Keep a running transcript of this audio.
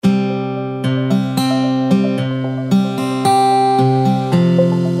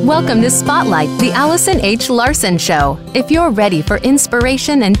Welcome to Spotlight, the Allison H. Larson Show. If you're ready for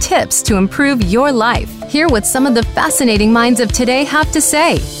inspiration and tips to improve your life, hear what some of the fascinating minds of today have to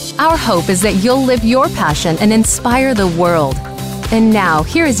say. Our hope is that you'll live your passion and inspire the world. And now,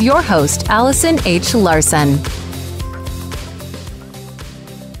 here is your host, Allison H. Larson.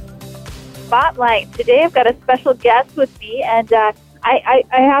 Spotlight. Today I've got a special guest with me, and I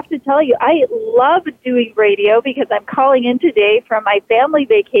have to tell you, I love doing radio because I'm calling in today from my family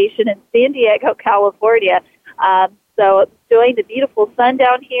vacation in San Diego, California. So enjoying the beautiful sun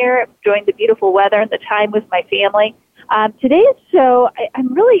down here, enjoying the beautiful weather and the time with my family. Today's show,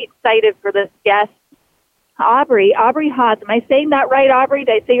 I'm really excited for this guest, Aubrey Haas. Am I saying that right, Aubrey?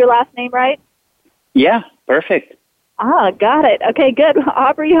 Did I say your last name right? Yeah, perfect. Got it. Okay, good.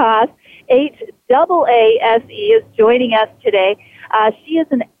 Aubrey Haas, H-A-A-S-E, is joining us today. She is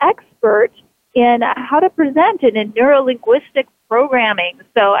an expert in how to present and in neuro-linguistic programming.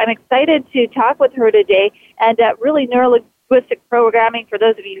 So I'm excited to talk with her today. And really, neuro-linguistic programming, for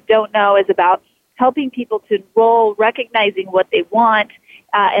those of you who don't know, is about helping people to enroll, recognizing what they want,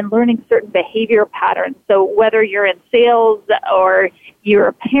 and learning certain behavior patterns. So whether you're in sales or you're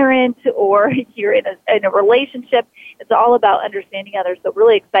a parent or you're in a relationship, it's all about understanding others. So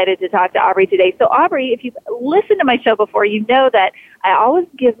really excited to talk to Aubrey today. So Aubrey, if you've listened to my show before, you know that I always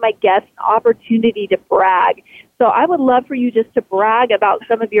give my guests an opportunity to brag. So I would love for you just to brag about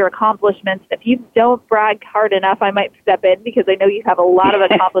some of your accomplishments. If you don't brag hard enough, I might step in because I know you have a lot of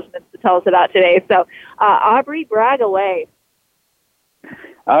accomplishments to tell us about today. So Aubrey, brag away.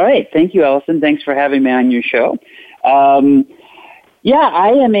 All right. Thank you, Allison. Thanks for having me on your show. I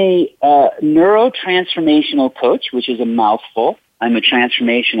am a neurotransformational coach, which is a mouthful. I'm a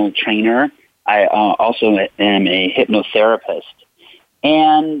transformational trainer. I also am a hypnotherapist.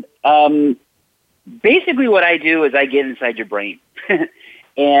 And basically what I do is I get inside your brain.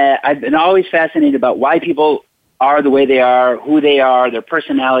 And I've been always fascinated about why people are the way they are, who they are, their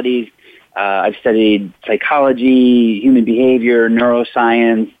personalities. I've studied psychology, human behavior,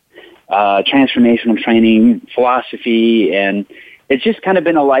 neuroscience, transformational training, philosophy, and it's just kind of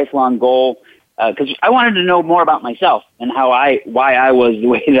been a lifelong goal because I wanted to know more about myself and why I was the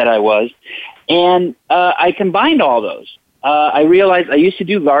way that I was. And I combined all those. I realized I used to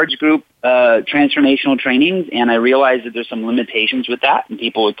do large group transformational trainings, and I realized that there's some limitations with that, and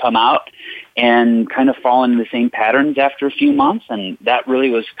people would come out and kind of fall into the same patterns after a few months, and that really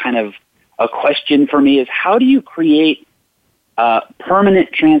was kind of a question for me is how do you create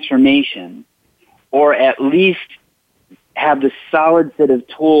permanent transformation or at least have the solid set of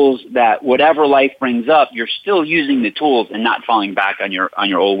tools that whatever life brings up, you're still using the tools and not falling back on your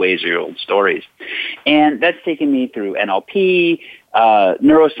old ways or your old stories. And that's taken me through NLP,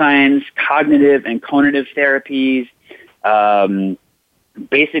 neuroscience, cognitive and conative therapies,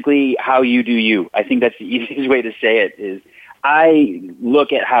 basically how you do you. I think that's the easiest way to say it is I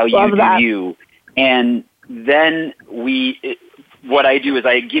look at how you do you, and then what I do is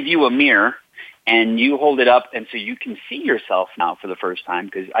I give you a mirror, and you hold it up, and so you can see yourself now for the first time,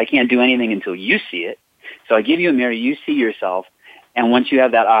 because I can't do anything until you see it. So I give you a mirror, you see yourself, and once you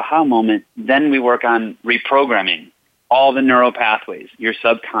have that aha moment, then we work on reprogramming all the neural pathways, your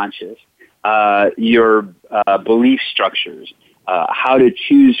subconscious, your belief structures, how to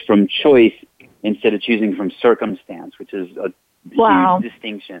choose from choice instead of choosing from circumstance, which is a huge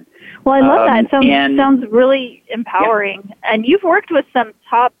distinction. Well, I love that. It sounds really empowering. Yeah. And you've worked with some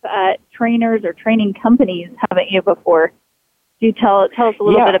top trainers or training companies, haven't you, before? Do you tell us a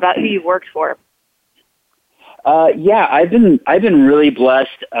little bit about who you worked for? I've been really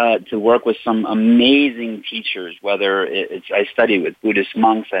blessed to work with some amazing teachers. Whether I studied with Buddhist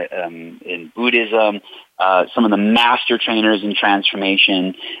monks in Buddhism, some of the master trainers in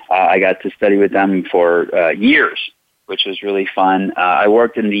transformation. I got to study with them for years, which was really fun. I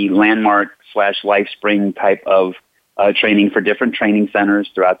worked in the Landmark/LifeSpring type of training for different training centers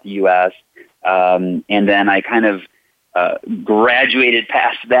throughout the U.S. And then I kind of graduated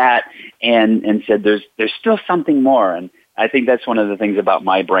past that and said there's still something more. And I think that's one of the things about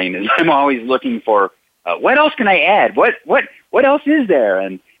my brain is I'm always looking for what else can I add? What else is there?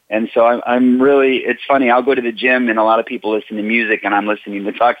 And so I'm really, it's funny, I'll go to the gym and a lot of people listen to music and I'm listening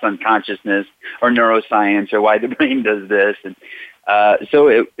to talks on consciousness or neuroscience or why the brain does this. And so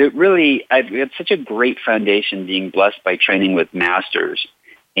it really, it's such a great foundation being blessed by training with masters.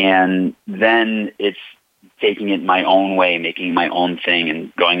 And then it's taking it my own way, making my own thing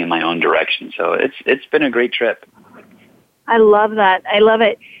and going in my own direction. So it's been a great trip. I love that. I love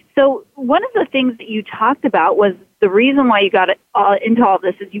it. So one of the things that you talked about was the reason why you got into all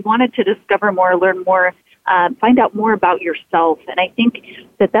this is you wanted to discover more, learn more find out more about yourself. And I think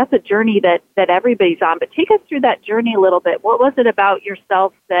that that's a journey that everybody's on. But take us through that journey a little bit. What was it about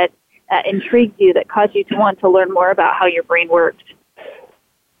yourself that intrigued you, that caused you to want to learn more about how your brain worked?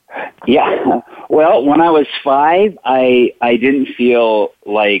 Yeah. Well, when I was 5, I didn't feel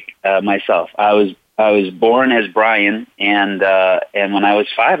like myself. I was born as Brian, and when I was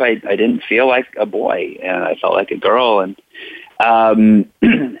 5, I didn't feel like a boy, and I felt like a girl, and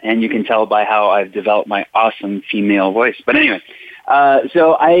and you can tell by how I've developed my awesome female voice. But anyway,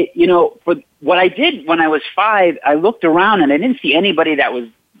 so for what I did when I was 5, I looked around and I didn't see anybody that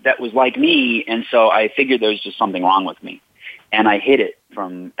was like me, and so I figured there was just something wrong with me. And I hid it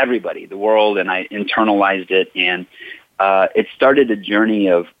from everybody, the world, and I internalized it. And it started a journey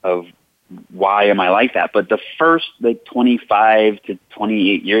of why am I like that? But the first 25 to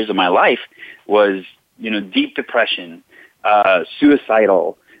 28 years of my life was, deep depression,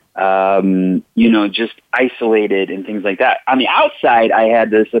 suicidal, just isolated and things like that. On the outside, I had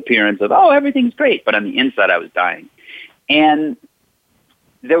this appearance of, everything's great. But on the inside, I was dying. And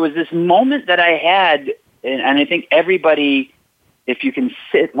there was this moment that I had, and I think everybody, if you can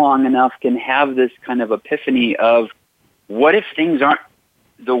sit long enough, can have this kind of epiphany of, what if things aren't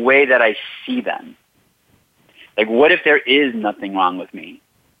the way that I see them? Like, what if there is nothing wrong with me?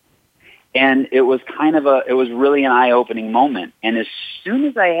 And it was it was really an eye-opening moment. And as soon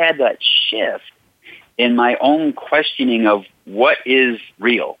as I had that shift in my own questioning of what is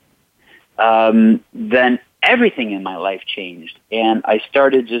real, then everything in my life changed, and I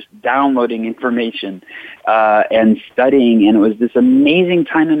started just downloading information and studying, and it was this amazing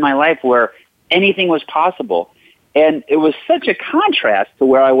time in my life where anything was possible. And it was such a contrast to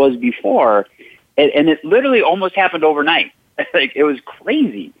where I was before, and it literally almost happened overnight. Like, it was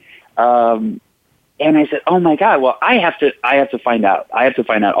crazy. And I said, oh my God, well, I have to find out. I have to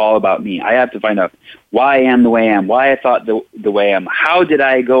find out all about me. I have to find out why I am the way I am, why I thought the way I am. How did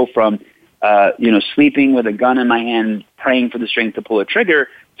I go from sleeping with a gun in my hand, praying for the strength to pull a trigger,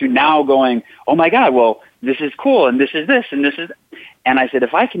 to now going, oh my God, well, this is cool, and this is this, and this is, and I said,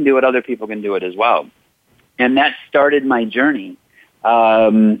 if I can do it, other people can do it as well. And that started my journey,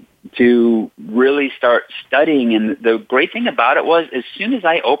 to really start studying. And the great thing about it was, as soon as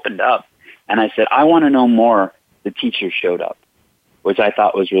I opened up and I said, I want to know more, the teachers showed up, which I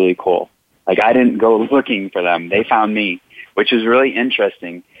thought was really cool. Like, I didn't go looking for them. They found me, which was really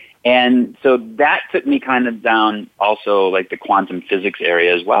interesting. And so that took me kind of down also like the quantum physics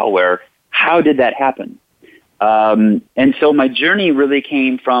area as well, where how did that happen? And so my journey really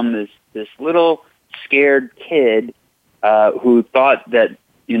came from this little scared kid who thought that,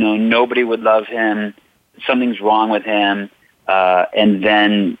 nobody would love him, something's wrong with him, and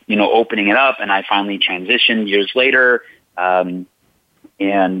then, opening it up, and I finally transitioned years later. And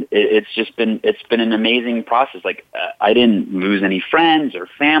it's been an amazing process. Like, I didn't lose any friends or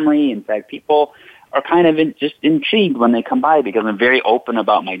family. In fact, people are kind of just intrigued when they come by, because I'm very open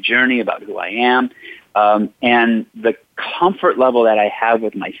about my journey, about who I am. And the comfort level that I have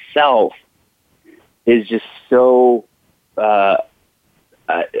with myself is just so,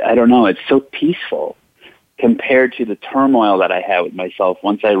 I don't know, it's so peaceful compared to the turmoil that I had with myself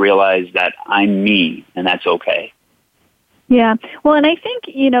once I realized that I'm me, and that's okay. Yeah. Well, and I think,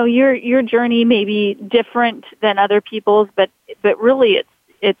 your journey may be different than other people's, but really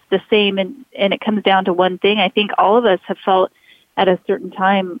it's the same, and it comes down to one thing. I think all of us have felt at a certain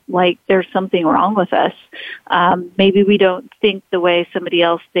time like there's something wrong with us. Maybe we don't think the way somebody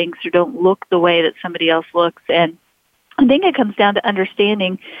else thinks, or don't look the way that somebody else looks, and I think it comes down to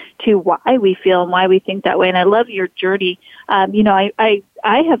understanding to why we feel and why we think that way. And I love your journey. I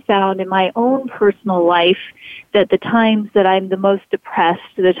have found in my own personal life that the times that I'm the most depressed,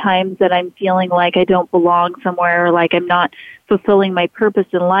 the times that I'm feeling like I don't belong somewhere, or like I'm not fulfilling my purpose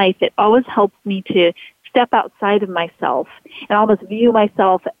in life, it always helps me to step outside of myself and almost view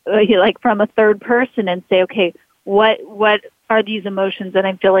myself like from a third person and say, okay, what are these emotions that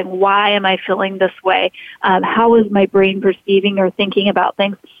I'm feeling? Why am I feeling this way? How is my brain perceiving or thinking about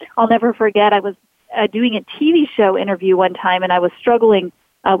things? I'll never forget, I was doing a TV show interview one time, and I was struggling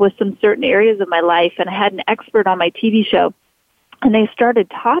with some certain areas of my life, and I had an expert on my TV show, and they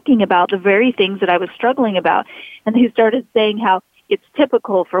started talking about the very things that I was struggling about, and they started saying how it's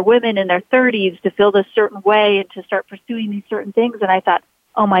typical for women in their 30s to feel this certain way and to start pursuing these certain things, and I thought,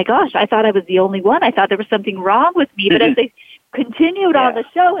 oh my gosh, I thought I was the only one. I thought there was something wrong with me, but as they continued on the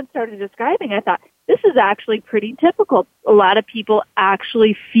show and started describing, I thought, this is actually pretty typical. A lot of people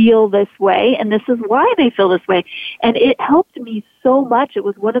actually feel this way, and this is why they feel this way. And it helped me so much. It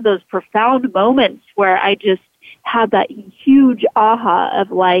was one of those profound moments where I just had that huge aha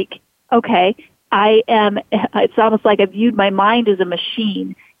of like, okay, it's almost like I viewed my mind as a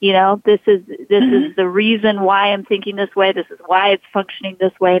machine. You know, this is the reason why I'm thinking this way. This is why it's functioning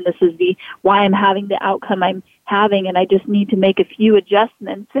this way. And this is why I'm having the outcome I'm having. And I just need to make a few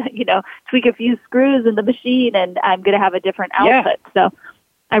adjustments, you know, tweak a few screws in the machine, and I'm going to have a different output. So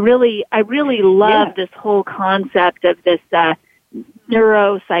I really love this whole concept of this,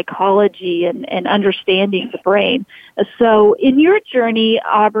 neuropsychology and understanding the brain. So in your journey,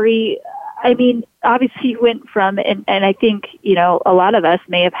 Aubrey, I mean, obviously you went from, and I think, you know, a lot of us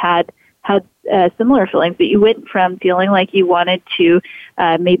may have had similar feelings, but you went from feeling like you wanted to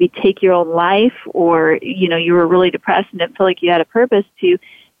maybe take your own life, or, you know, you were really depressed and didn't feel like you had a purpose, to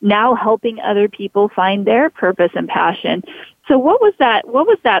now helping other people find their purpose and passion. So what was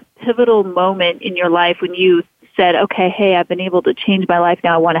that pivotal moment in your life when you said, okay, hey, I've been able to change my life,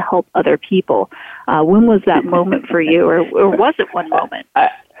 now I want to help other people? When was that moment for you, or was it one moment?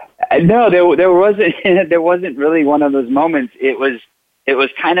 No, there wasn't. There wasn't really one of those moments. It was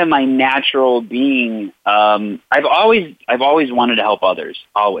kind of my natural being. I've always wanted to help others.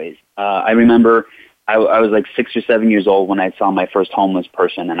 Always. I remember I was like 6 or 7 years old when I saw my first homeless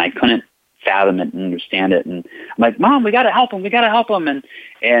person, and I couldn't fathom it and understand it. And I'm like, Mom, we got to help him. We got to help him.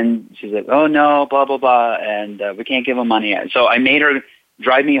 And she's like, oh no, blah blah blah, and we can't give him money. So I made her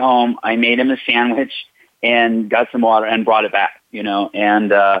drive me home. I made him a sandwich and got some water and brought it back. You know,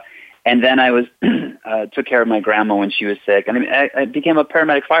 and then I was took care of my grandma when she was sick, and I became a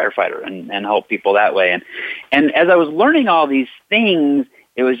paramedic firefighter and helped people that way. And as I was learning all these things,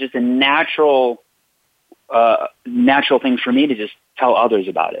 it was just a natural thing for me to just tell others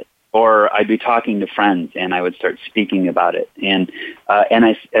about it. Or I'd be talking to friends and I would start speaking about it. And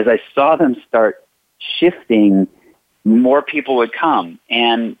as I saw them start shifting, more people would come,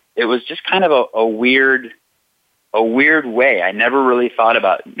 and it was just kind of a weird way. I never really thought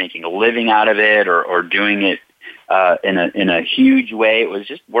about making a living out of it or doing it in a huge way. It was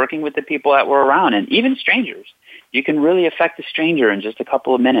just working with the people that were around, and even strangers. You can really affect a stranger in just a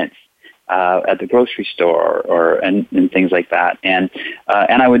couple of minutes at the grocery store and things like that. And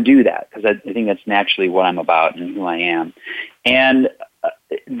I would do that because I think that's naturally what I'm about and who I am. And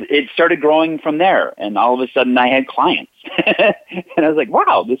it started growing from there, and all of a sudden I had clients. And I was like,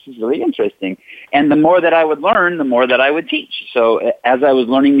 wow, this is really interesting. And the more that I would learn, the more that I would teach. So as I was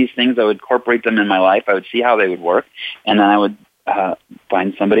learning these things, I would incorporate them in my life. I would see how they would work, and then I would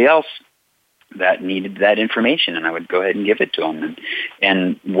find somebody else that needed that information, and I would go ahead and give it to them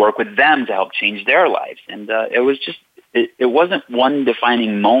and work with them to help change their lives. And it was just, it wasn't one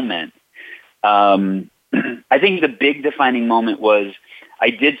defining moment. I think the big defining moment was I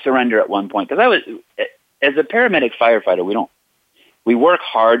did surrender at one point, because I was, as a paramedic firefighter, we work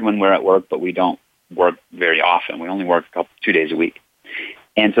hard when we're at work, but we don't work very often. We only work 2 days a week.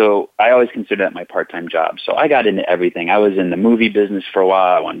 And so I always considered that my part-time job. So I got into everything. I was in the movie business for a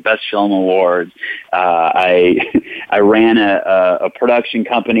while. I won Best Film Awards. I ran a production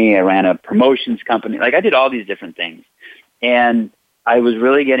company. I ran a promotions company. Like, I did all these different things. And I was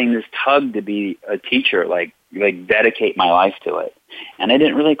really getting this tug to be a teacher, like dedicate my life to it. And I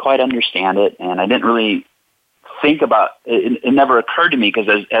didn't really quite understand it, and I didn't really think about it. It never occurred to me,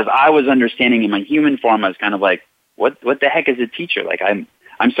 because as I was understanding in my human form, I was kind of like, what the heck is a teacher? Like, I'm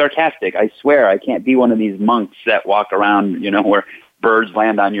sarcastic. I swear I can't be one of these monks that walk around, you know, where birds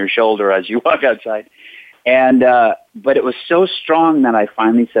land on your shoulder as you walk outside. And but it was so strong that I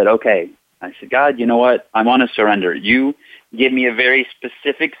finally said, okay. I said, God, you know what? I want to surrender. You give me a very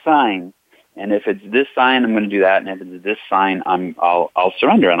specific sign, and if it's this sign, I'm going to do that. And if it's this sign, I'll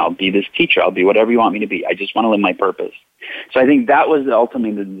surrender, and I'll be this teacher. I'll be whatever you want me to be. I just want to live my purpose. So I think that was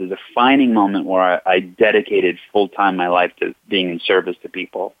ultimately the defining moment where I dedicated full-time my life to being in service to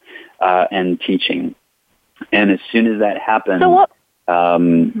people and teaching. And as soon as that happened,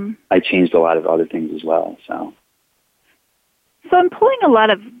 I changed a lot of other things as well. So I'm pulling a lot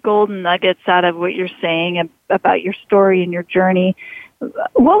of golden nuggets out of what you're saying about your story and your journey.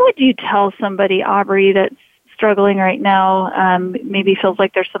 What would you tell somebody, Aubrey, that's struggling right now, maybe feels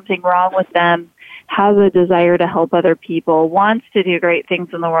like there's something wrong with them, has a desire to help other people, wants to do great things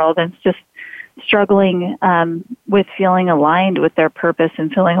in the world, and is just struggling with feeling aligned with their purpose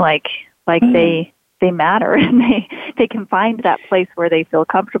and feeling like they matter, and they can find that place where they feel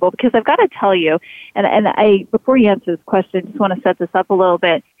comfortable? Because I've got to tell you, and I, before you answer this question, just want to set this up a little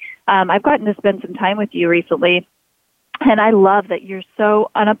bit. I've gotten to spend some time with you recently, and I love that you're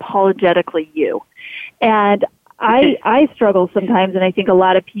so unapologetically you. And I struggle sometimes, and I think a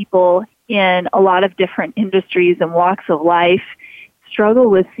lot of people in a lot of different industries and walks of life struggle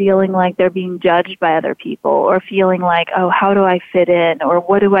with feeling like they're being judged by other people, or feeling like, oh, how do I fit in, or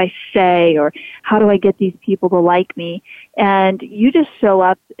what do I say, or how do I get these people to like me? And you just show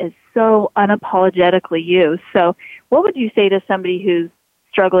up as so unapologetically you. So what would you say to somebody who's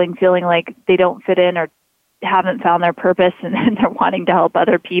struggling, feeling like they don't fit in or haven't found their purpose, and they're wanting to help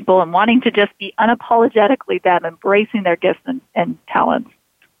other people and wanting to just be unapologetically them, embracing their gifts and talents?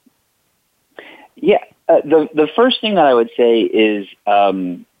 Yeah, the first thing that I would say is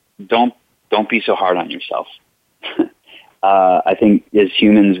don't be so hard on yourself. I think as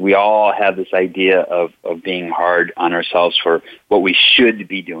humans, we all have this idea of being hard on ourselves for what we should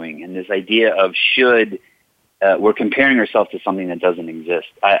be doing, and this idea of should. We're comparing ourselves to something that doesn't exist.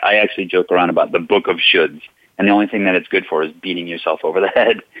 I actually joke around about the book of shoulds, and the only thing that it's good for is beating yourself over the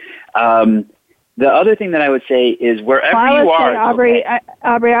head. The other thing that I would say is wherever you are. Aubrey,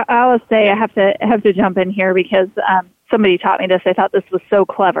 I will say I have to jump in here because somebody taught me this. I thought this was so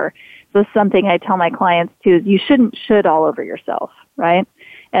clever. This is something I tell my clients too. Is you shouldn't should all over yourself, right?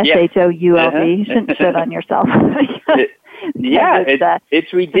 SHOULD. You shouldn't should on yourself.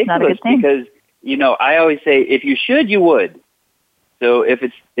 It's ridiculous because. You know, I always say, if you should, you would. So if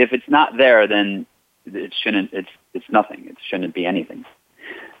it's not there, then it shouldn't. It's nothing. It shouldn't be anything,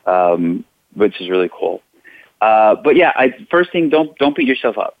 which is really cool. But yeah, first thing, don't beat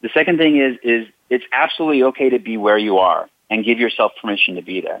yourself up. The second thing is it's absolutely okay to be where you are and give yourself permission to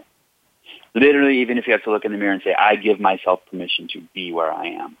be there. Literally, even if you have to look in the mirror and say, I give myself permission to be where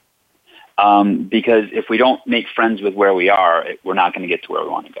I am. Because if we don't make friends with where we are, we're not going to get to where we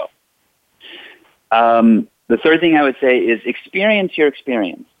want to go. The third thing I would say is experience your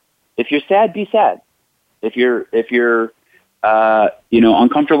experience. If you're sad, be sad. If you're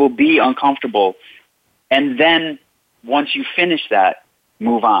uncomfortable, be uncomfortable. And then once you finish that,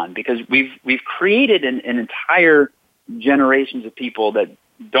 move on. Because we've created an entire generations of people that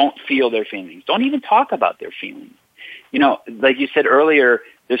don't feel their feelings, don't even talk about their feelings. You know, like you said earlier,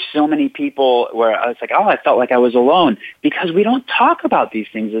 there's so many people where I was like, oh, I felt like I was alone, because we don't talk about these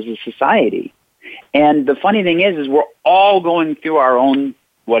things as a society. And the funny thing is we're all going through our own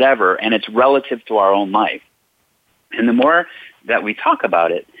whatever, and it's relative to our own life. And the more that we talk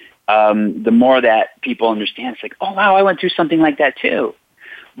about it, the more that people understand. It's like, oh, wow, I went through something like that too.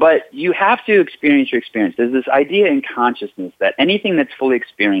 But you have to experience your experience. There's this idea in consciousness that anything that's fully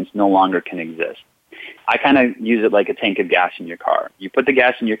experienced no longer can exist. I kind of use it like a tank of gas in your car. You put the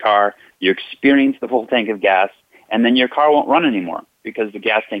gas in your car, you experience the full tank of gas, and then your car won't run anymore because the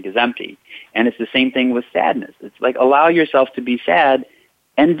gas tank is empty. And it's the same thing with sadness. It's like, allow yourself to be sad,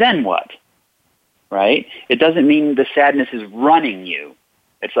 and then what? Right? It doesn't mean the sadness is running you.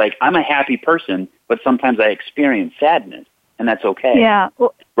 It's like, I'm a happy person, but sometimes I experience sadness, and that's okay. Yeah.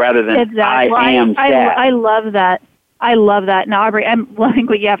 Well, rather than exactly. I am sad. I love that. I love that. Now, Aubrey, I'm loving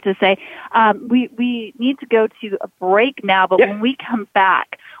what you have to say. We need to go to a break now, but when we come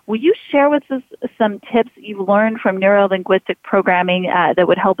back, will you share with us some tips you've learned from neuro-linguistic programming that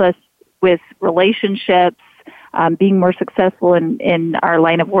would help us with relationships, being more successful in our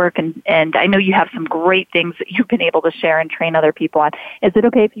line of work? And I know you have some great things that you've been able to share and train other people on. Is it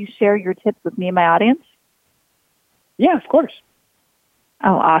okay if you share your tips with me and my audience? Yeah, of course.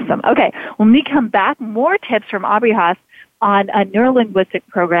 Oh, awesome. Okay. When we come back, more tips from Aubrey Haas on neuro-linguistic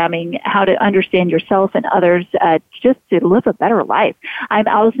programming, how to understand yourself and others just to live a better life. I'm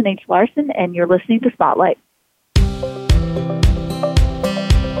Allison H. Larson, and you're listening to Spotlight.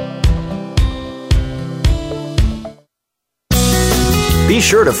 Be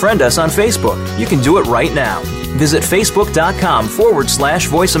sure to friend us on Facebook. You can do it right now. Visit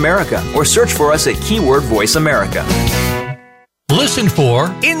facebook.com/Voice America or search for us at keyword Voice America. Listen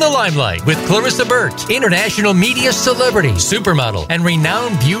for In the Limelight with Clarissa Burt, international media celebrity, supermodel, and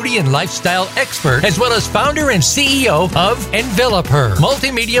renowned beauty and lifestyle expert, as well as founder and CEO of Envelop Her,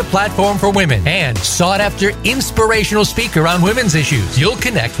 multimedia platform for women, and sought-after inspirational speaker on women's issues. You'll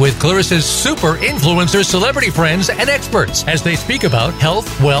connect with Clarissa's super influencer celebrity friends and experts as they speak about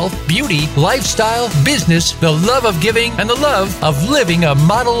health, wealth, beauty, lifestyle, business, the love of giving, and the love of living a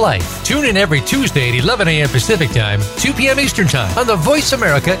model life. Tune in every Tuesday at 11 a.m. Pacific Time, 2 p.m. Eastern Time, on the Voice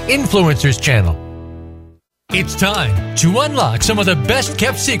America Influencers Channel. It's time to unlock some of the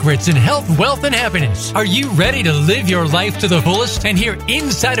best-kept secrets in health, wealth, and happiness. Are you ready to live your life to the fullest and hear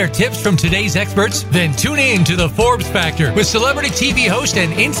insider tips from today's experts? Then tune in to The Forbes Factor with celebrity TV host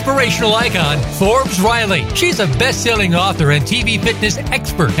and inspirational icon, Forbes Riley. She's a best-selling author and TV fitness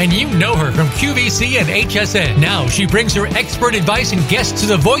expert, and you know her from QVC and HSN. Now she brings her expert advice and guests to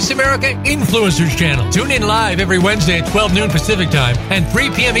the Voice America Influencers Channel. Tune in live every Wednesday at 12 noon Pacific Time and 3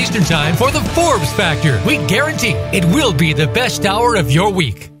 p.m. Eastern Time for The Forbes Factor. We guarantee guarantee it will be the best hour of your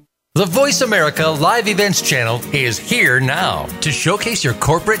week. The Voice America Live Events channel is here now to showcase your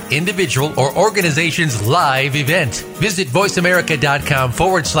corporate, individual, or organization's live event. Visit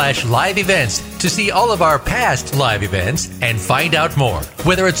voiceamerica.com/live events to see all of our past live events and find out more.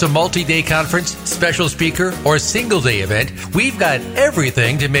 Whether it's a multi-day conference, special speaker, or single-day event, we've got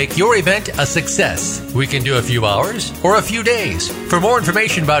everything to make your event a success. We can do a few hours or a few days. For more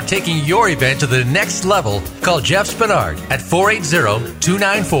information about taking your event to the next level, call Jeff Spinard at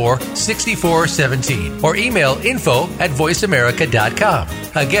 480-294-6417 or email info@voiceamerica.com.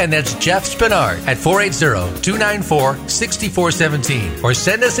 Again, that's Jeff Spinard at 480-294-6417 or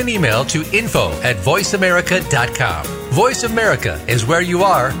send us an email to info@voiceamerica.com. Voice America is where you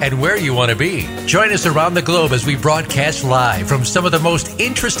are and where you want to be. Join us around the globe as we broadcast live from some of the most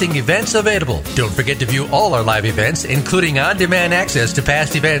interesting events available. Don't forget to view all our live events, including on-demand access to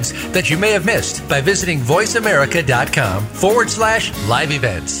past events that you may have missed by visiting voiceamerica.com/live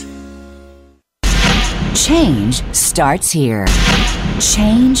events. Change starts here.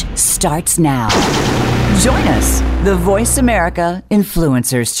 Change starts now. Join us, the Voice America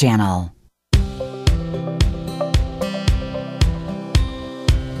Influencers Channel.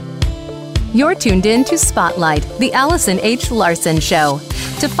 You're tuned in to Spotlight, the Allison H. Larson Show.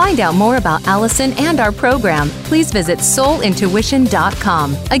 To find out more about Allison and our program, please visit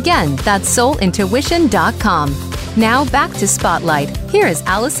soulintuition.com. Again, that's soulintuition.com. Now back to Spotlight. Here is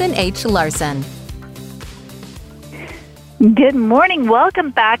Allison H. Larson. Good morning. Welcome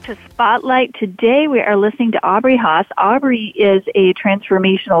back to Spotlight. Today we are listening to Aubrey Haas. Aubrey is a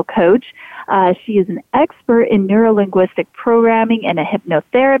transformational coach. She is an expert in neurolinguistic programming and a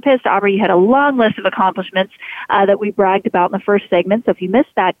hypnotherapist. Aubrey had a long list of accomplishments that we bragged about in the first segment. So if you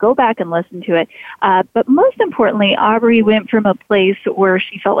missed that, go back and listen to it. But most importantly, Aubrey went from a place where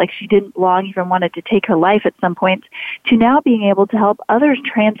she felt like she didn't belong, even wanted to take her life at some point, to now being able to help others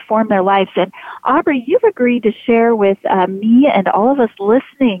transform their lives. And Aubrey, you've agreed to share with me and all of us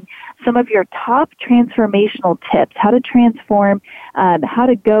listening some of your top transformational tips, how to transform, how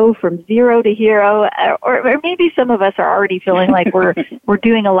to go from zero to hero, or maybe some of us are already feeling like we're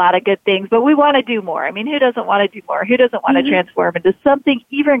doing a lot of good things, but we want to do more. I mean, who doesn't want to do more? Who doesn't want to transform into something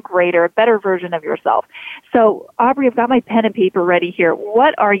even greater, a better version of yourself? So, Aubrey, I've got my pen and paper ready here.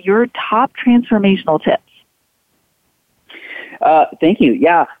 What are your top transformational tips? Thank you.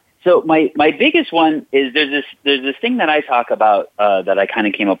 Yeah. So my biggest one is there's this thing that I talk about that I kind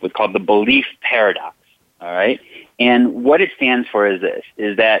of came up with called the belief paradox. All right, and what it stands for is this: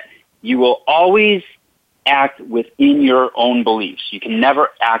 is that you will always act within your own beliefs. You can never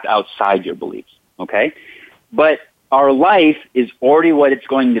act outside your beliefs. Okay, but our life is already what it's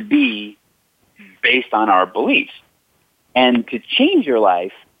going to be based on our beliefs. And to change your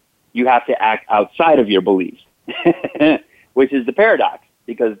life, you have to act outside of your beliefs, which is the paradox.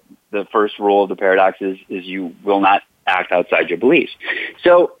 Because the first rule of the paradox is you will not act outside your beliefs.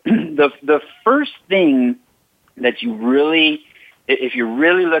 So the first thing that you really, if you're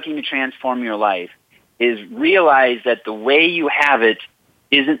really looking to transform your life, is realize that the way you have it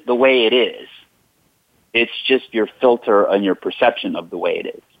isn't the way it is. It's just your filter and your perception of the way it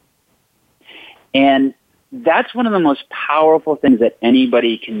is. And that's one of the most powerful things that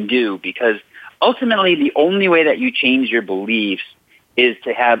anybody can do, because ultimately the only way that you change your beliefs is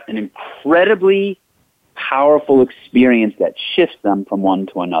to have an incredibly powerful experience that shifts them from one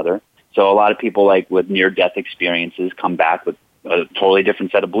to another. So a lot of people, like with near-death experiences, come back with a totally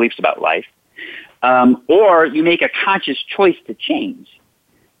different set of beliefs about life. Or you make a conscious choice to change.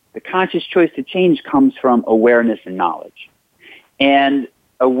 The conscious choice to change comes from awareness and knowledge. And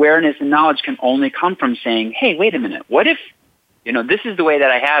awareness and knowledge can only come from saying, hey, wait a minute, what if, this is the way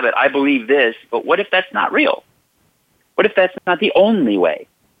that I have it, I believe this, but what if that's not real? What if that's not the only way,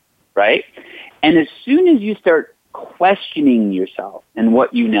 right? And as soon as you start questioning yourself and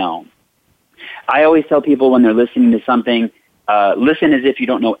what you know, I always tell people when they're listening to something, listen as if you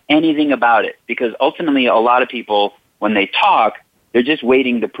don't know anything about it, because ultimately a lot of people, when they talk, they're just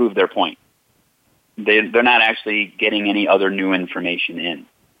waiting to prove their point. They're not actually getting any other new information in.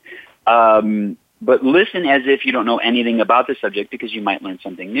 But listen as if you don't know anything about the subject, because you might learn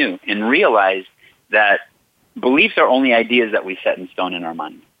something new, and realize that beliefs are only ideas that we set in stone in our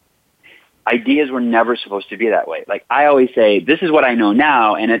mind. Ideas were never supposed to be that way. Like I always say, this is what I know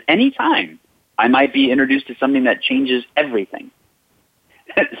now, and at any time, I might be introduced to something that changes everything.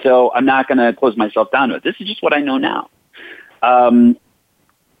 So I'm not going to close myself down to it. This is just what I know now.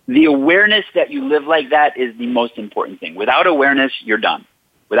 The awareness that you live like that is the most important thing. Without awareness, you're done.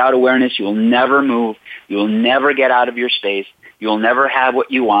 Without awareness, you will never move. You will never get out of your space. You'll never have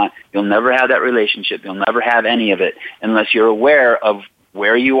what you want. You'll never have that relationship. You'll never have any of it unless you're aware of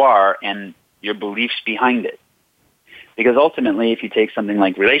where you are and your beliefs behind it. Because ultimately, if you take something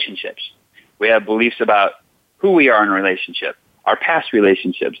like relationships, we have beliefs about who we are in a relationship, our past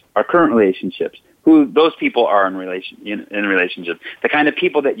relationships, our current relationships, who those people are in relationships, the kind of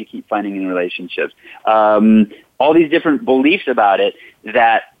people that you keep finding in relationships, all these different beliefs about it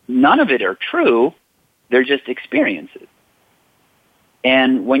that none of it are true, they're just experiences.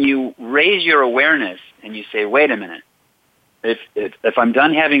 And when you raise your awareness and you say, wait a minute, if I'm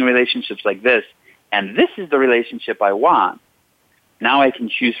done having relationships like this, and this is the relationship I want, now I can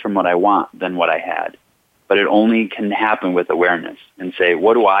choose from what I want than what I had. But it only can happen with awareness and say,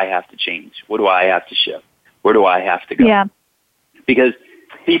 what do I have to change? What do I have to shift? Where do I have to go? Yeah. Because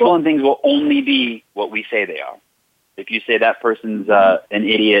people and things will only be what we say they are. If you say that person's an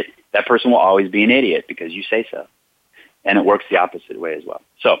idiot, that person will always be an idiot because you say so. And it works the opposite way as well.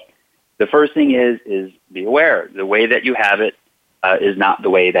 So the first thing is be aware. The way that you have it is not the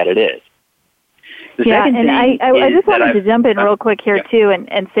way that it is. The second and thing I just wanted to jump in real quick here, yeah. too,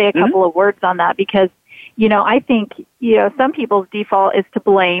 and say a couple of words on that because, I think, some people's default is to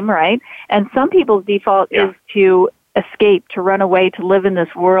blame, right? And some people's default is to escape, to run away, to live in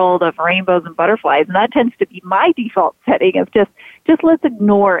this world of rainbows and butterflies. And that tends to be my default setting of just let's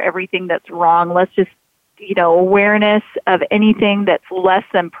ignore everything that's wrong. Let's just, awareness of anything that's less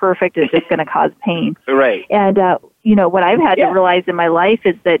than perfect is just going to cause pain. Right. And, what I've had to realize in my life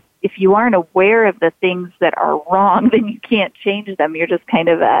is that if you aren't aware of the things that are wrong, then you can't change them. You're just kind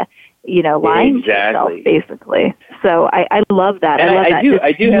of lying to yourself, basically. So I love that. And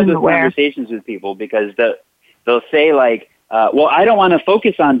I do have those aware. conversations with people because they'll say like, well, I don't want to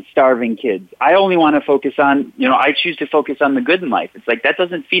focus on starving kids. I only want to focus on, I choose to focus on the good in life. It's like, that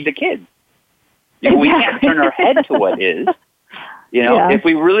doesn't feed the kids. We can't turn our head to what is. If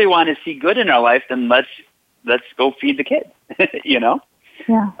we really want to see good in our life, then let's go feed the kids,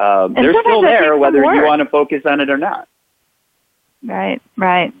 Yeah. They're still there whether you want to focus on it or not. Right.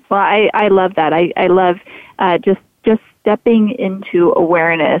 Well, I love that. I love just stepping into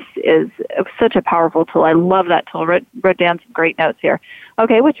awareness is such a powerful tool. I love that tool. Wrote down some great notes here.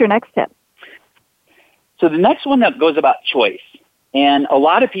 Okay, what's your next tip? So the next one that goes about choice. And a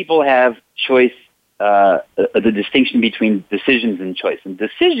lot of people have choice, the distinction between decisions and choice. And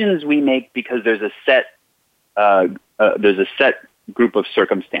decisions we make because there's a set group of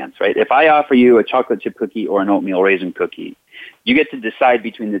circumstance, right? If I offer you a chocolate chip cookie or an oatmeal raisin cookie, you get to decide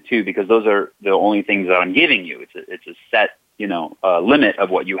between the two because those are the only things that I'm giving you. It's a set, limit of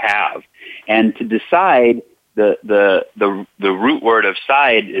what you have. And to decide, the root word of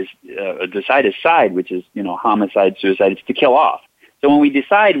side is decide is side, which is homicide, suicide. It's to kill off. So when we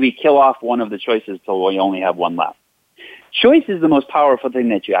decide, we kill off one of the choices till we only have one left. Choice is the most powerful thing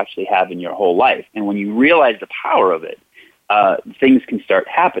that you actually have in your whole life. And when you realize the power of it, things can start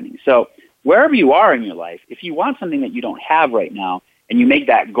happening. So wherever you are in your life, if you want something that you don't have right now and you make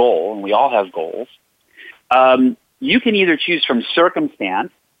that goal, and we all have goals, you can either choose from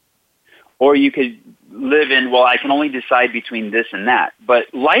circumstance or you could live in, well, I can only decide between this and that.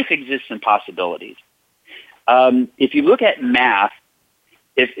 But life exists in possibilities. If you look at math,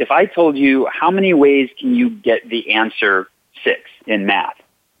 if I told you how many ways can you get the answer 6 in math,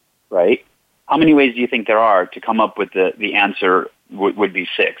 right? How many ways do you think there are to come up with the answer would be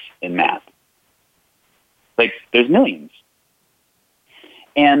 6 in math? Like, there's millions.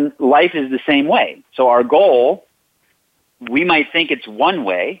 And life is the same way. So our goal, we might think it's one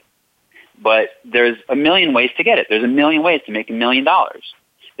way, but there's a million ways to get it. There's a million ways to make $1 million.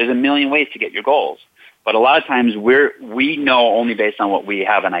 There's a million ways to get your goals. But a lot of times we know only based on what we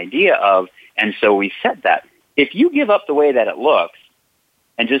have an idea of, and so we set that. If you give up the way that it looks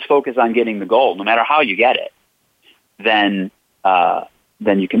and just focus on getting the goal, no matter how you get it, then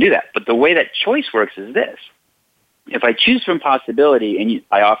you can do that. But the way that choice works is this. If I choose from possibility and you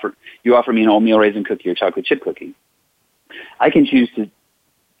offer me an oatmeal raisin cookie or chocolate chip cookie, I can choose to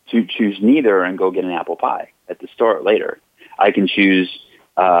choose neither and go get an apple pie at the store later. I can choose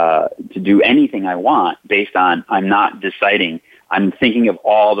to do anything I want based on I'm not deciding. I'm thinking of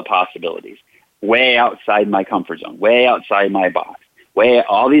all the possibilities, way outside my comfort zone, way outside my box,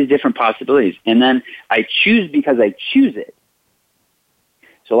 all these different possibilities. And then I choose because I choose it.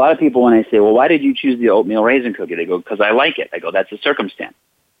 So a lot of people, when I say, well, why did you choose the oatmeal raisin cookie? They go, because I like it. I go, that's a circumstance.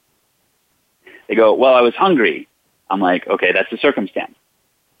 They go, well, I was hungry. I'm like, okay, that's a circumstance.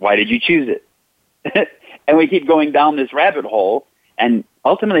 Why did you choose it? And we keep going down this rabbit hole, and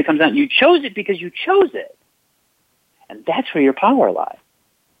ultimately it comes down, you chose it because you chose it. And that's where your power lies.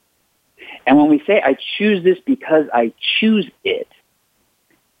 And when we say, I choose this because I choose it,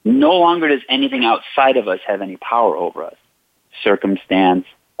 no longer does anything outside of us have any power over us. Circumstance,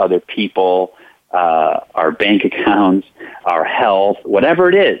 other people, our bank accounts, our health, whatever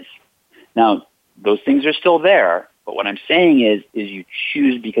it is. Now, those things are still there, but what I'm saying is you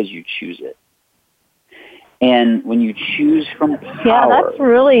choose because you choose it. And when you choose from power... Yeah, that's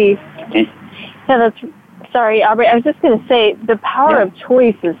really... Sorry, Aubrey, I was just going to say, the power of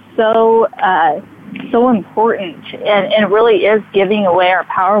choice is so important, and it really is giving away our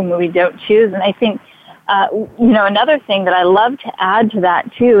power when we don't choose. And I think, another thing that I love to add to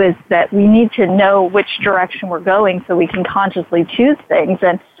that, too, is that we need to know which direction we're going so we can consciously choose things.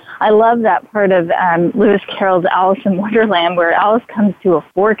 And I love that part of Lewis Carroll's Alice in Wonderland, where Alice comes to a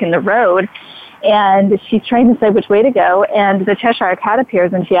fork in the road, and she's trying to decide which way to go, and the Cheshire Cat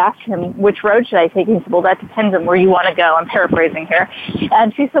appears, and she asks him, which road should I take? And he said, well, that depends on where you want to go. I'm paraphrasing here.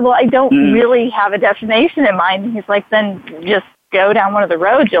 And she said, well, I don't really have a destination in mind. And he's like, then just go down one of the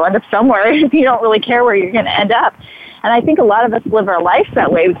roads. You'll end up somewhere if you don't really care where you're going to end up. And I think a lot of us live our lives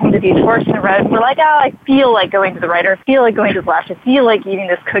that way. We come to these forks in the road, and we're like, I feel like going to the right, or I feel like going to the left, I feel like eating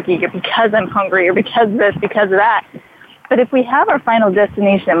this cookie because I'm hungry, or because of this, because of that. But if we have our final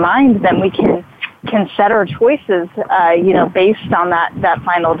destination in mind, then we can set our choices, based on that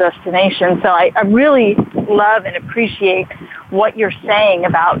final destination. So I really love and appreciate what you're saying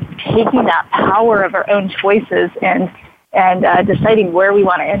about taking that power of our own choices and deciding where we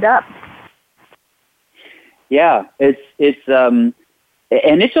want to end up. Yeah, and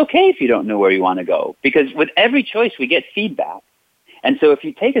it's okay if you don't know where you want to go, because with every choice we get feedback. And so if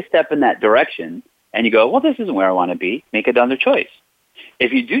you take a step in that direction and you go, well, this isn't where I want to be, make another choice.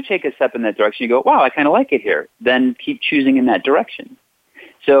 If you do take a step in that direction, you go, wow, I kind of like it here, then keep choosing in that direction.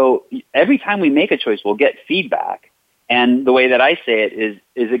 So every time we make a choice, we'll get feedback. And the way that I say it is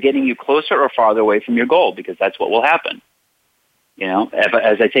it getting you closer or farther away from your goal? Because that's what will happen.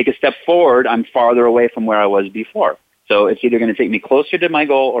 As I take a step forward, I'm farther away from where I was before. So it's either going to take me closer to my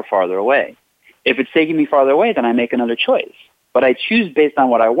goal or farther away. If it's taking me farther away, then I make another choice. But I choose based on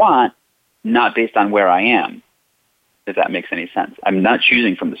what I want, not based on where I am, if that makes any sense. I'm not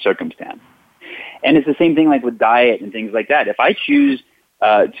choosing from the circumstance. And it's the same thing like with diet and things like that. If I choose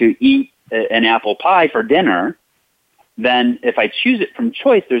to eat an apple pie for dinner, then if I choose it from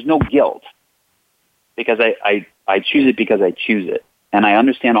choice, there's no guilt, because I choose it because I choose it, and I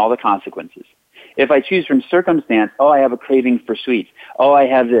understand all the consequences. If I choose from circumstance, I have a craving for sweets, I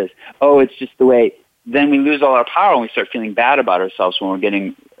have this, it's just the way, then we lose all our power and we start feeling bad about ourselves when we're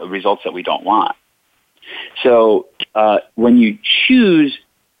getting results that we don't want. So when you choose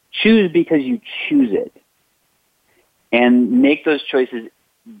because you choose it, and make those choices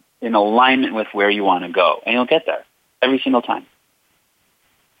in alignment with where you want to go, and you'll get there every single time.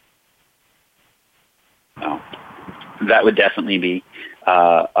 So that would definitely be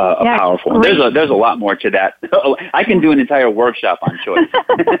a powerful. There's a lot more to that. I can do an entire workshop on choice.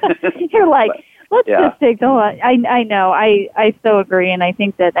 You're like, let's just take the lot. I know. I so agree, and I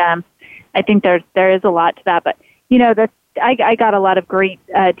think that I think there is a lot to that. But I got a lot of great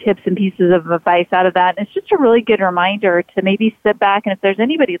tips and pieces of advice out of that. And it's just a really good reminder to maybe sit back, and if there's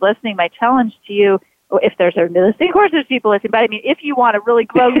anybody listening, my challenge to you, if there's listening, of course there's people listening, but I mean, if you want to really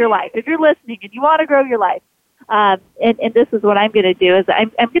grow your life, if you're listening and you want to grow your life, and this is what I'm going to do, is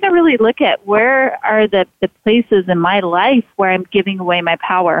I'm going to really look at where are the places in my life where I'm giving away my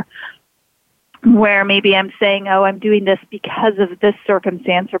power, where maybe I'm saying, I'm doing this because of this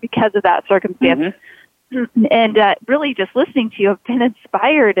circumstance or because of that circumstance. Mm-hmm. And really just listening to you, I've been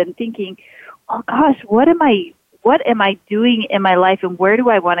inspired and thinking, oh gosh, what am I doing in my life, and where do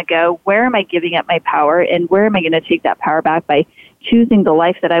I want to go? Where am I giving up my power, and where am I going to take that power back by choosing the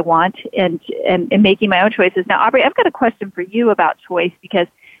life that I want and making my own choices? Now, Aubrey, I've got a question for you about choice, because,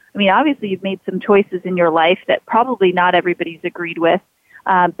 I mean, obviously you've made some choices in your life that probably not everybody's agreed with,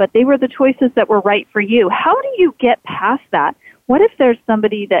 but they were the choices that were right for you. How do you get past that? What if there's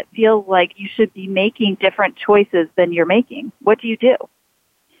somebody that feels like you should be making different choices than you're making? What do you do?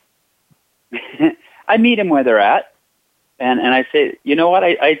 I meet them where they're at, and I say, you know what,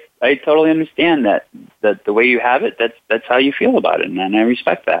 I totally understand that the way you have it, that's how you feel about it, and I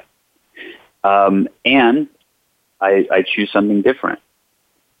respect that. And I choose something different.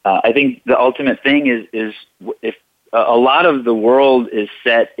 I think the ultimate thing is if a lot of the world is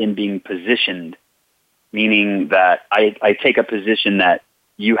set in being positioned, meaning that I take a position that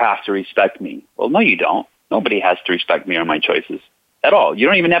you have to respect me. Well, no, you don't. Nobody has to respect me or my choices at all. You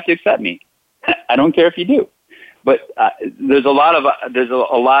don't even have to accept me. I don't care if you do. But there's a lot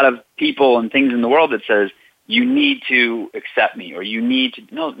of people and things in the world that says you need to accept me, or you need to,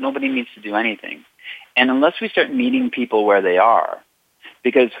 no, nobody needs to do anything. And unless we start meeting people where they are,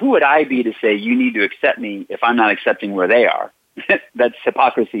 because who would I be to say you need to accept me if I'm not accepting where they are? That's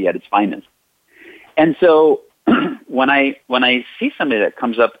hypocrisy at its finest. And so when I see somebody that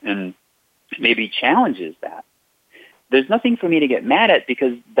comes up and maybe challenges that, there's nothing for me to get mad at,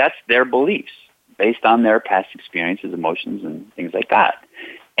 because that's their beliefs based on their past experiences, emotions, and things like that.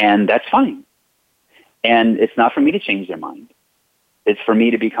 And that's fine. And it's not for me to change their mind. It's for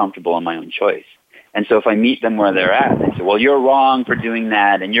me to be comfortable in my own choice. And so if I meet them where they're at, they say, well, you're wrong for doing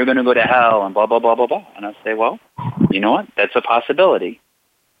that, and you're going to go to hell, and blah, blah, blah, blah, blah. And I'll say, well, you know what? That's a possibility.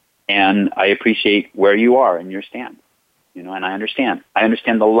 And I appreciate where you are in your stand. And I understand. I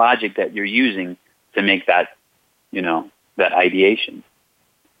understand the logic that you're using to make that, that ideation.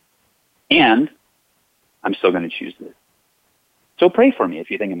 And I'm still going to choose this. So pray for me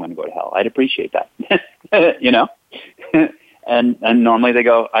if you think I'm going to go to hell. I'd appreciate that, And normally they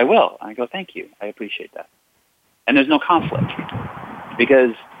go, I will. I go, thank you. I appreciate that. And there's no conflict,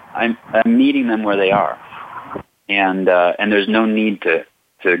 because I'm meeting them where they are. And there's no need to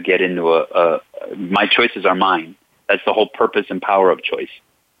get into my choices are mine. That's the whole purpose and power of choice.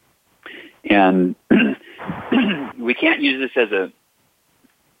 And we can't use this as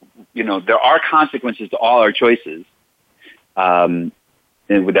there are consequences to all our choices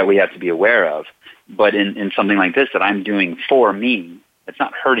that we have to be aware of. But in something like this that I'm doing for me, it's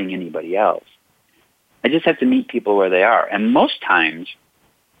not hurting anybody else. I just have to meet people where they are. And most times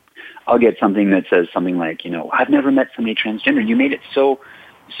I'll get something that says something like, I've never met somebody transgender. You made it so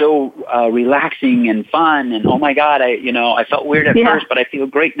relaxing and fun. And oh my God, I felt weird at first, but I feel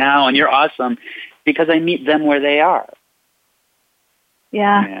great now. And you're awesome, because I meet them where they are.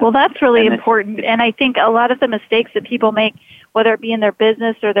 Yeah. Well, that's really important. And I think a lot of the mistakes that people make, whether it be in their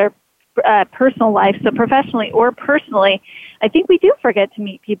business or their personal life, so professionally or personally, I think we do forget to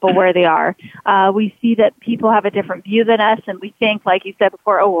meet people where they are. We see that people have a different view than us, and we think, like you said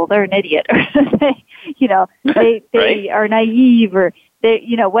before, oh, well, they're an idiot, or they right? are naive, or they,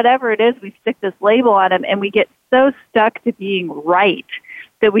 whatever it is, we stick this label on them, and we get so stuck to being right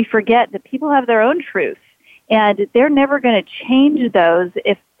that we forget that people have their own truths, and they're never going to change those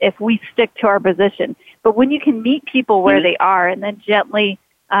if we stick to our position. But when you can meet people where they are, and then gently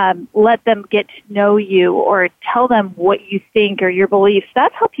let them get to know you, or tell them what you think or your beliefs,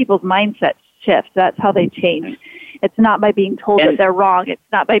 that's how people's mindsets shift. That's how they change. It's not by being told that they're wrong. It's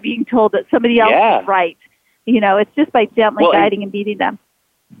not by being told that somebody else is right. It's just by gently guiding and meeting them.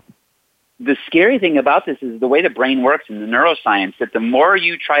 The scary thing about this is the way the brain works in the neuroscience, that the more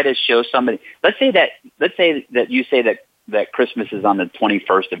you try to show somebody, let's say that you say that Christmas is on the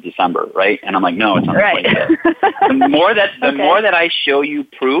 21st of December, right? And I'm like, no, it's on the 25th. The more that I show you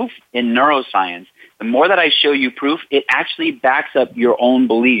proof in neuroscience, the more that I show you proof, it actually backs up your own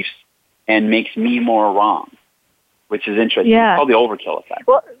beliefs and makes me more wrong, which is interesting. Yeah. It's called the overkill effect.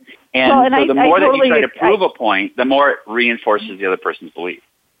 So the more that you try to prove a point, the more it reinforces the other person's belief.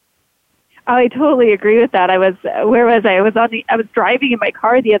 I totally agree with that. Where was I? I was driving in my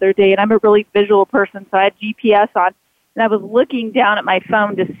car the other day, and I'm a really visual person, so I had GPS on. And I was looking down at my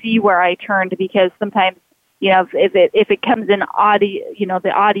phone to see where I turned, because sometimes, if it comes in audio,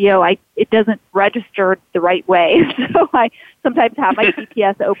 the audio, it doesn't register the right way. So I sometimes have my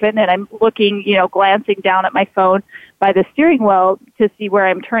GPS open, and I'm looking, glancing down at my phone by the steering wheel to see where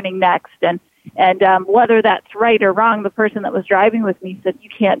I'm turning next. And whether that's right or wrong, the person that was driving with me said, you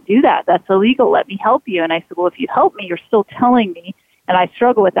can't do that. That's illegal. Let me help you. And I said, well, if you help me, you're still telling me. And I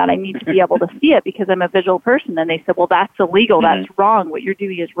struggle with that. I need to be able to see it because I'm a visual person. And they said, well, that's illegal. That's wrong. What you're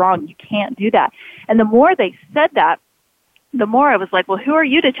doing is wrong. You can't do that. And the more they said that, the more I was like, well, who are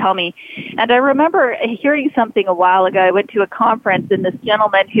you to tell me? And I remember hearing something a while ago. I went to a conference, and this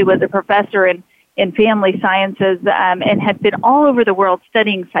gentleman who was a professor in family sciences and had been all over the world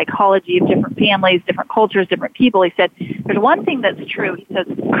studying psychology of different families, different cultures, different people. He said, there's one thing that's true. He says,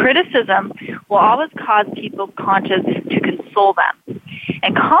 criticism will always cause people's conscience to console them,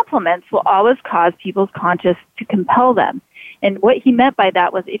 and compliments will always cause people's conscience to compel them. And what he meant by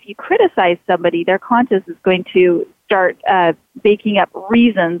that was, if you criticize somebody, their conscience is going to start baking up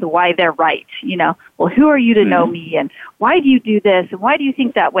reasons why they're right. Well, who are you to know me? And why do you do this? And why do you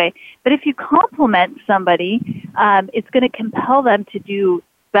think that way? But if you compliment somebody, it's going to compel them to do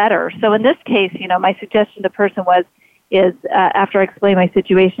better. So in this case, my suggestion to the person is after I explain my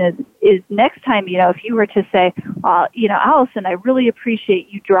situation is next time, if you were to say, Allison, I really appreciate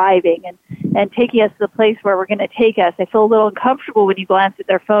you driving and taking us to the place where we're going to take us. I feel a little uncomfortable when you glance at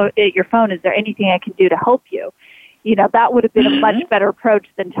your phone. Is there anything I can do to help you? that would have been a much better approach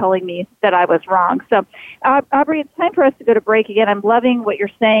than telling me that I was wrong. So, Aubrey, it's time for us to go to break again. I'm loving what you're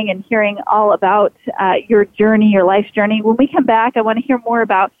saying and hearing all about your journey, your life's journey. When we come back, I want to hear more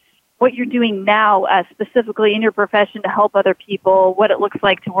about what you're doing now, specifically in your profession to help other people, what it looks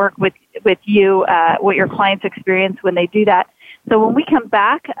like to work with you, what your clients experience when they do that. So when we come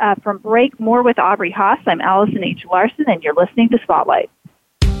back from break, more with Aubrey Haas. I'm Allison H. Larson, and you're listening to Spotlight.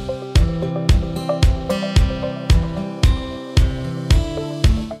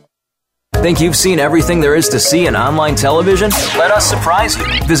 Think you've seen everything there is to see in online television? Let us surprise you.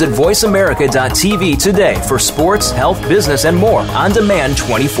 Visit voiceamerica.tv today for sports, health, business, and more on demand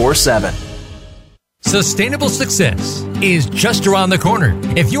 24/7. Sustainable success is just around the corner.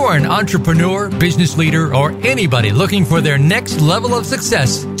 If you are an entrepreneur, business leader, or anybody looking for their next level of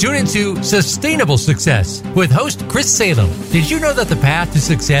success, tune into Sustainable Success with host Chris Salem. Did you know that the path to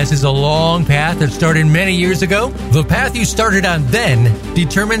success is a long path that started many years ago? The path you started on then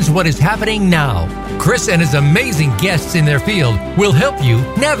determines what is happening now. Chris and his amazing guests in their field will help you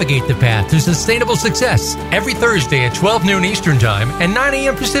navigate the path to sustainable success every Thursday at 12 noon Eastern Time and 9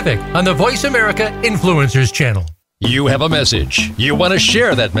 a.m. Pacific on the Voice America Influencers channel. You have a message. You want to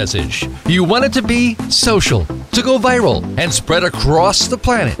share that message. You want it to be social, to go viral, and spread across the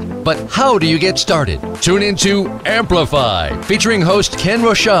planet. But how do you get started? Tune into Amplify, featuring host Ken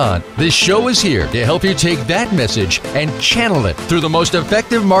Rochon. This show is here to help you take that message and channel it through the most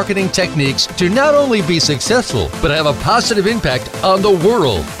effective marketing techniques to not only be successful, but have a positive impact on the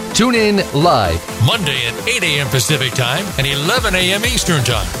world. Tune in live Monday at 8 a.m. Pacific Time and 11 a.m. Eastern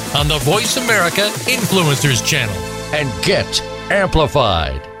Time on the Voice America Influencers channel. And get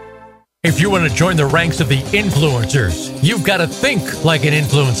amplified. If you want to join the ranks of the influencers, you've got to think like an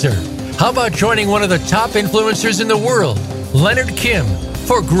influencer. How about joining one of the top influencers in the world, Leonard Kim,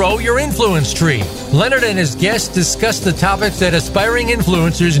 for Grow Your Influence Tree? Leonard and his guests discuss the topics that aspiring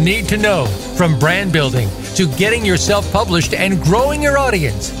influencers need to know, from brand building to getting yourself published and growing your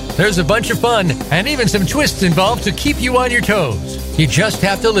audience. There's a bunch of fun and even some twists involved to keep you on your toes. You just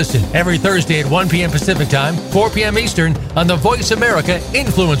have to listen every Thursday at 1 p.m. Pacific Time, 4 p.m. Eastern on the Voice America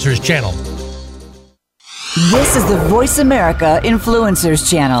Influencers channel. This is the Voice America Influencers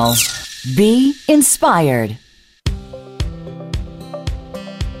channel. Be inspired.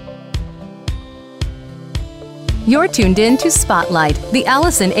 You're tuned in to Spotlight, the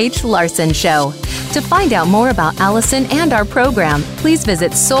Allison H. Larson Show. To find out more about Allison and our program, please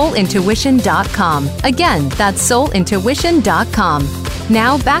visit soulintuition.com. Again, that's soulintuition.com.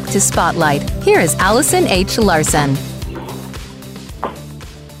 Now back to Spotlight. Here is Allison H. Larson.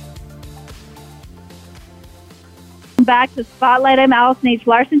 Back to Spotlight. I'm Allison H.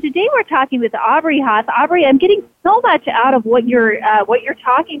 Larson. Today we're talking with Aubrey Haas. Aubrey, I'm getting so much out of what you're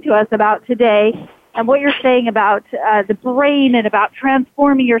talking to us about today. And what you're saying about the brain and about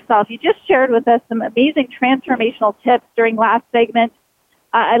transforming yourself. You just shared with us some amazing transformational tips during last segment.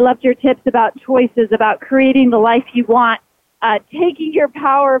 I loved your tips about choices, about creating the life you want, taking your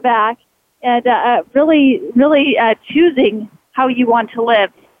power back, and really choosing how you want to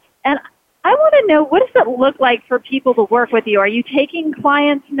live. And I want to know, what does it look like for people to work with you? Are you taking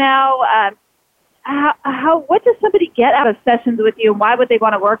clients now? What does somebody get out of sessions with you, and why would they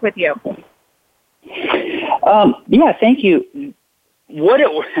want to work with you? Yeah, thank you.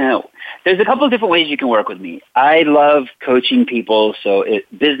 There's a couple of different ways you can work with me. I love coaching people, so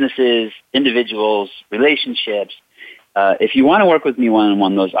businesses, individuals, relationships. If you want to work with me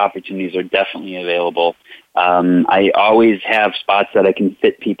one-on-one, those opportunities are definitely available. I always have spots that I can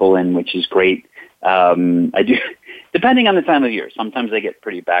fit people in, which is great. I do, depending on the time of year. Sometimes I get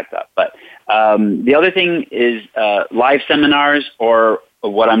pretty backed up. But the other thing is live seminars, or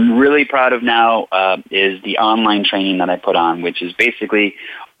what I'm really proud of now is the online training that I put on, which is basically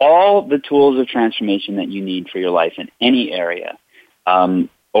all the tools of transformation that you need for your life in any area.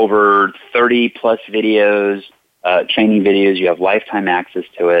 Over 30-plus videos, training videos. You have lifetime access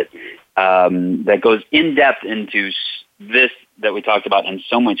to it. That goes in-depth into this that we talked about and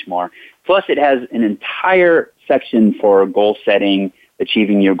so much more. Plus, it has an entire section for goal setting,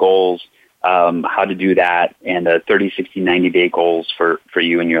 achieving your goals, how to do that, and 30, 60, 90-day goals for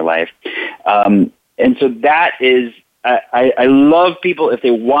you in your life. And so that is, I love people, if they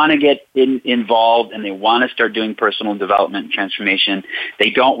want to get involved and they want to start doing personal development and transformation,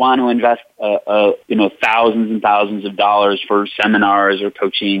 they don't want to invest thousands and thousands of dollars for seminars or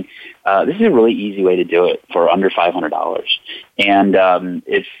coaching. This is a really easy way to do it for under $500. And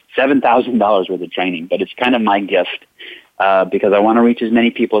it's $7,000 worth of training, but it's kind of my gift. Because I want to reach as many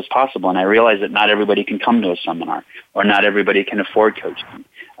people as possible, and I realize that not everybody can come to a seminar, or not everybody can afford coaching.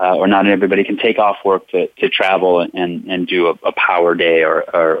 or not everybody can take off work to travel and do a power day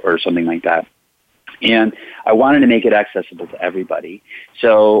or something like that. And I wanted to make it accessible to everybody.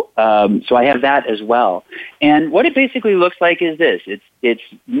 So I have that as well. And what it basically looks like is this. It's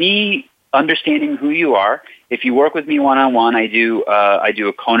me understanding who you are. If you work with me one-on-one, I do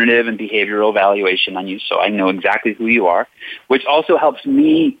a cognitive and behavioral evaluation on you, so I know exactly who you are, which also helps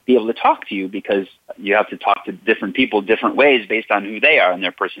me be able to talk to you, because you have to talk to different people different ways based on who they are and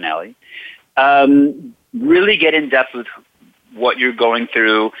their personality. Really get in depth with what you're going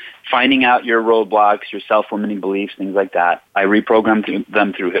through, finding out your roadblocks, your self-limiting beliefs, things like that. I reprogram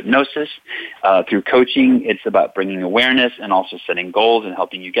them through hypnosis, through coaching. It's about bringing awareness and also setting goals and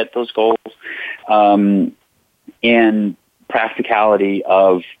helping you get those goals, and practicality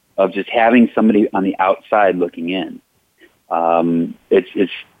of just having somebody on the outside looking in.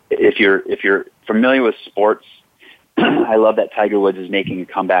 It's if you're familiar with sports, I love that Tiger Woods is making a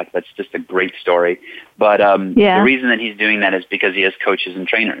comeback. That's just a great story. But the reason that he's doing that is because he has coaches and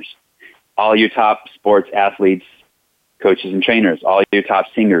trainers. All your top sports athletes, coaches and trainers. All your top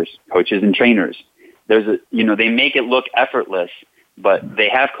singers, coaches and trainers. They make it look effortless, but they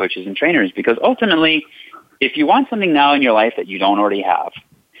have coaches and trainers, because ultimately, if you want something now in your life that you don't already have,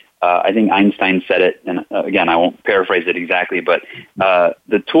 I think Einstein said it, and again, I won't paraphrase it exactly, but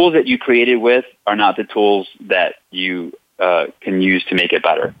the tools that you created with are not the tools that you can use to make it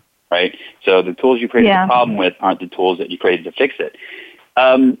better, right? So the tools you created the problem with aren't the tools that you created to fix it.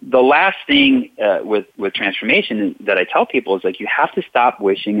 The last thing with transformation that I tell people is, like, you have to stop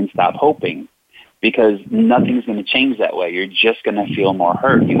wishing and stop hoping, because nothing's going to change that way. You're just going to feel more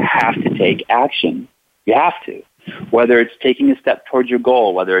hurt. You have to take action. You have to. Whether it's taking a step towards your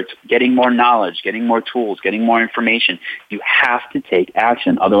goal, whether it's getting more knowledge, getting more tools, getting more information, you have to take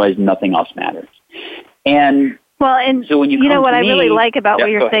action. Otherwise, nothing else matters. And so when you know what I really like about what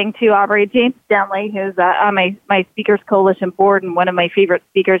you're saying too, Aubrey, James Stanley, who's on my Speakers Coalition board and one of my favorite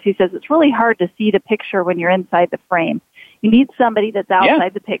speakers, he says it's really hard to see the picture when you're inside the frame. You need somebody that's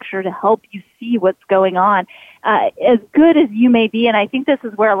outside the picture to help you see what's going on. As good as you may be, and I think this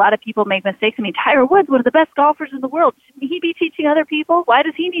is where a lot of people make mistakes. I mean, Tiger Woods, one of the best golfers in the world. Shouldn't he be teaching other people? Why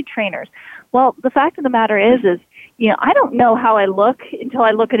does he need trainers? Well, the fact of the matter is, I don't know how I look until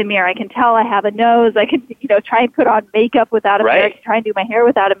I look in a mirror. I can tell I have a nose. I can, try and put on makeup without a mirror. I can try and do my hair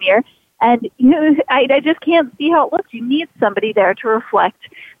without a mirror. And, I just can't see how it looks. You need somebody there to reflect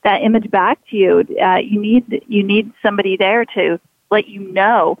that image back to you. You need somebody there to let you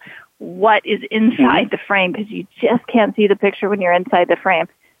know what is inside the frame, because you just can't see the picture when you're inside the frame.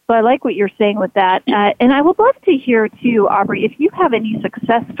 So I like what you're saying with that. And I would love to hear, too, Aubrey, if you have any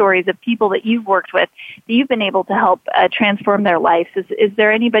success stories of people that you've worked with that you've been able to help transform their lives. Is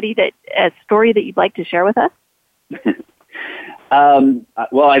there anybody a story that you'd like to share with us?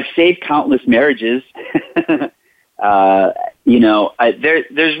 Well, I've saved countless marriages. There's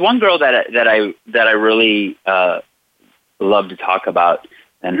one girl that I really love to talk about,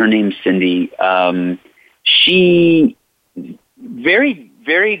 and her name's Cindy. She very,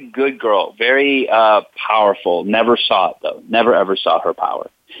 very good girl, very powerful. Never saw it though. Never ever saw her power,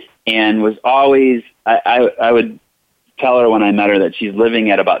 and was always. I would tell her when I met her that she's living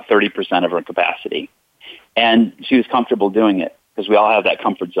at about 30% of her capacity, and she was comfortable doing it, because we all have that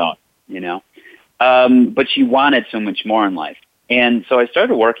comfort zone, but she wanted so much more in life. And so I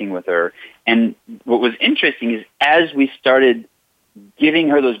started working with her. And what was interesting is, as we started giving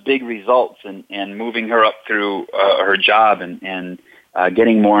her those big results and moving her up through her job and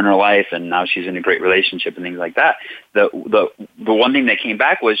getting more in her life, and now she's in a great relationship and things like that, the one thing that came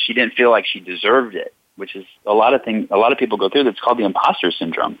back was she didn't feel like she deserved it, which is a lot of people go through. That's called the imposter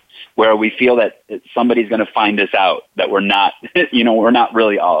syndrome, where we feel that somebody's going to find us out, that we're not, we're not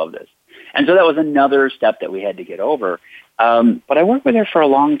really all of this. And so that was another step that we had to get over. But I worked with her for a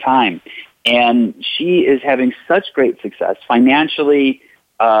long time, and she is having such great success financially.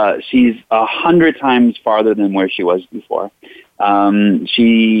 She's 100 times farther than where she was before.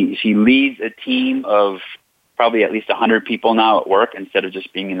 She leads a team of probably at least 100 people now at work, instead of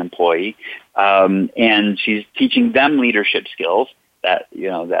just being an employee. And she's teaching them leadership skills that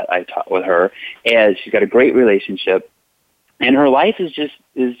I taught with her. And she's got a great relationship, and her life is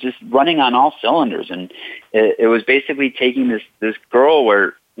just running on all cylinders. And it was basically taking this girl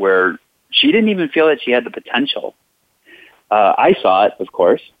where she didn't even feel that she had the potential. I saw it, of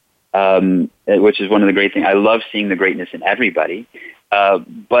course, which is one of the great things. I love seeing the greatness in everybody.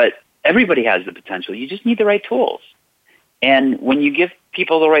 But everybody has the potential. You just need the right tools. And when you give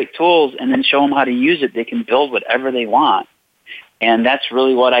people the right tools and then show them how to use it, they can build whatever they want. And that's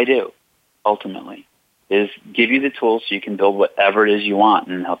really what I do, ultimately, is give you the tools so you can build whatever it is you want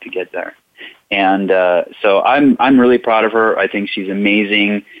and help you get there. And so I'm really proud of her. I think she's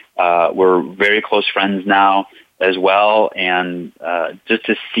amazing. We're very close friends now as well, and just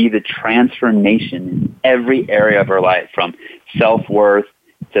to see the transformation in every area of her life, from self-worth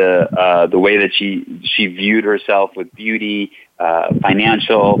to the way that she viewed herself with beauty,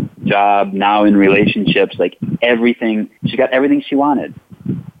 financial, job, now in relationships, like everything. She got everything she wanted.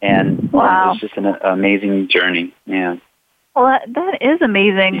 And wow. It's just an amazing journey. Yeah. Well, that is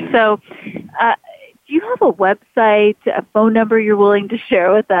amazing. So do you have a website, a phone number you're willing to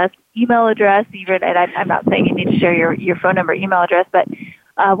share with us, email address, even? And I'm not saying you need to share your phone number, email address, but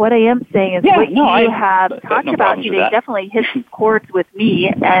what I am saying is what you have talked about today definitely hits chords with me.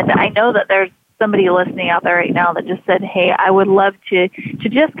 And I know that there's somebody listening out there right now that just said, hey, I would love to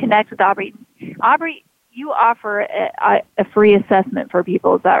just connect with Aubrey. Aubrey, you offer a free assessment for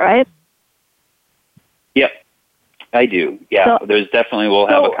people. Is that right? Yep, I do. Yeah, so, we'll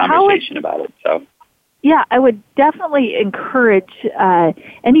have a conversation about it. So. Yeah, I would definitely encourage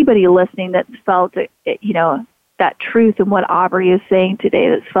anybody listening that's felt, that truth in what Aubrey is saying today,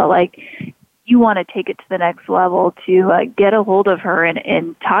 that's felt like you want to take it to the next level, to get a hold of her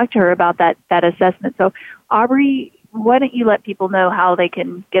and talk to her about that assessment. So, Aubrey, why don't you let people know how they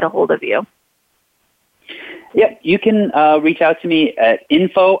can get a hold of you? Yep, you can reach out to me at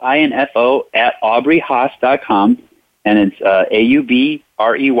info at AubreyHaas.com, and it's AUBREY,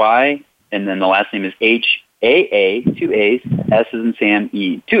 and then the last name is HAA, 2 A's, S as in Sam,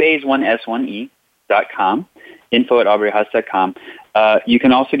 E, 2 A's, 1 S, 1 E, .com, info at AubreyHaas.com. You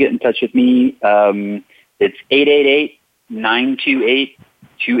can also get in touch with me. It's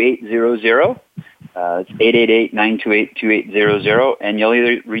 888-928-2800. It's 888-928-2800, and you'll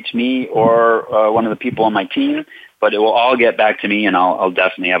either reach me or one of the people on my team, but it will all get back to me, and I'll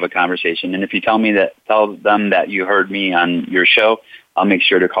definitely have a conversation. And if you tell them that you heard me on your show, I'll make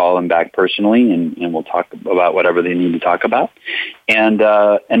sure to call them back personally, and we'll talk about whatever they need to talk about. And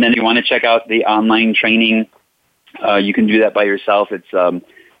then if you want to check out the online training, you can do that by yourself. It's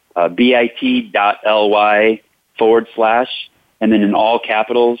bit.ly/, and then in all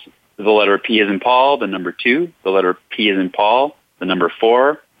capitals, the letter P as in Paul, the number 2, the letter P as in Paul, the number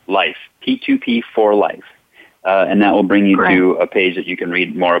 4, life, P2P for life. And that will bring you to a page that you can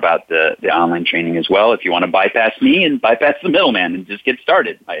read more about the online training as well. If you want to bypass me and bypass the middleman and just get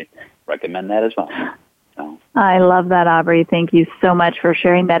started, I recommend that as well. So. I love that, Aubrey. Thank you so much for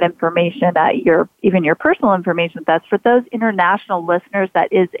sharing that information, your personal information with us. For those international listeners,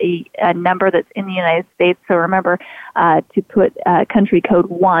 that is a number that's in the United States. So remember to put country code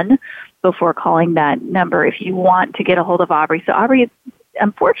 1 before calling that number if you want to get a hold of Aubrey. So Aubrey,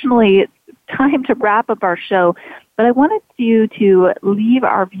 unfortunately, it's time to wrap up our show, but I wanted you to leave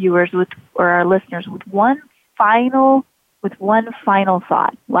our viewers or our listeners with one final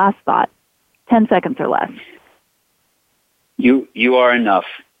thought, last thought. 10 seconds or less. You are enough,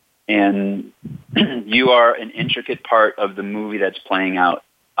 and you are an intricate part of the movie that's playing out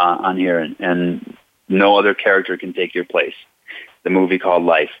on here, and no other character can take your place. The movie called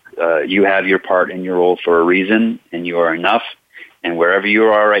Life. You have your part and your role for a reason, and you are enough. And wherever you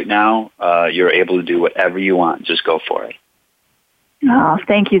are right now, you're able to do whatever you want. Just go for it. Oh,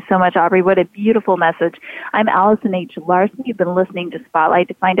 thank you so much, Aubrey. What a beautiful message. I'm Allison H. Larson. You've been listening to Spotlight.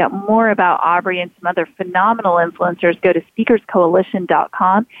 To find out more about Aubrey and some other phenomenal influencers, go to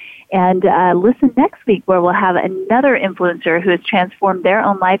speakerscoalition.com and listen next week where we'll have another influencer who has transformed their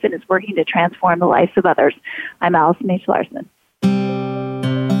own life and is working to transform the lives of others. I'm Allison H. Larson.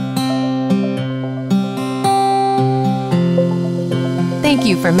 Thank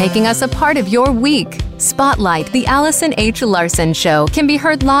you for making us a part of your week. Spotlight, the Allison H. Larson Show, can be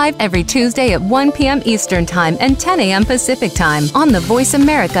heard live every Tuesday at 1 p.m. Eastern Time and 10 a.m. Pacific Time on the Voice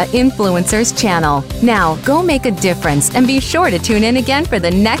America Influencers channel. Now, go make a difference and be sure to tune in again for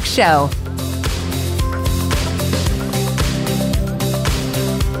the next show.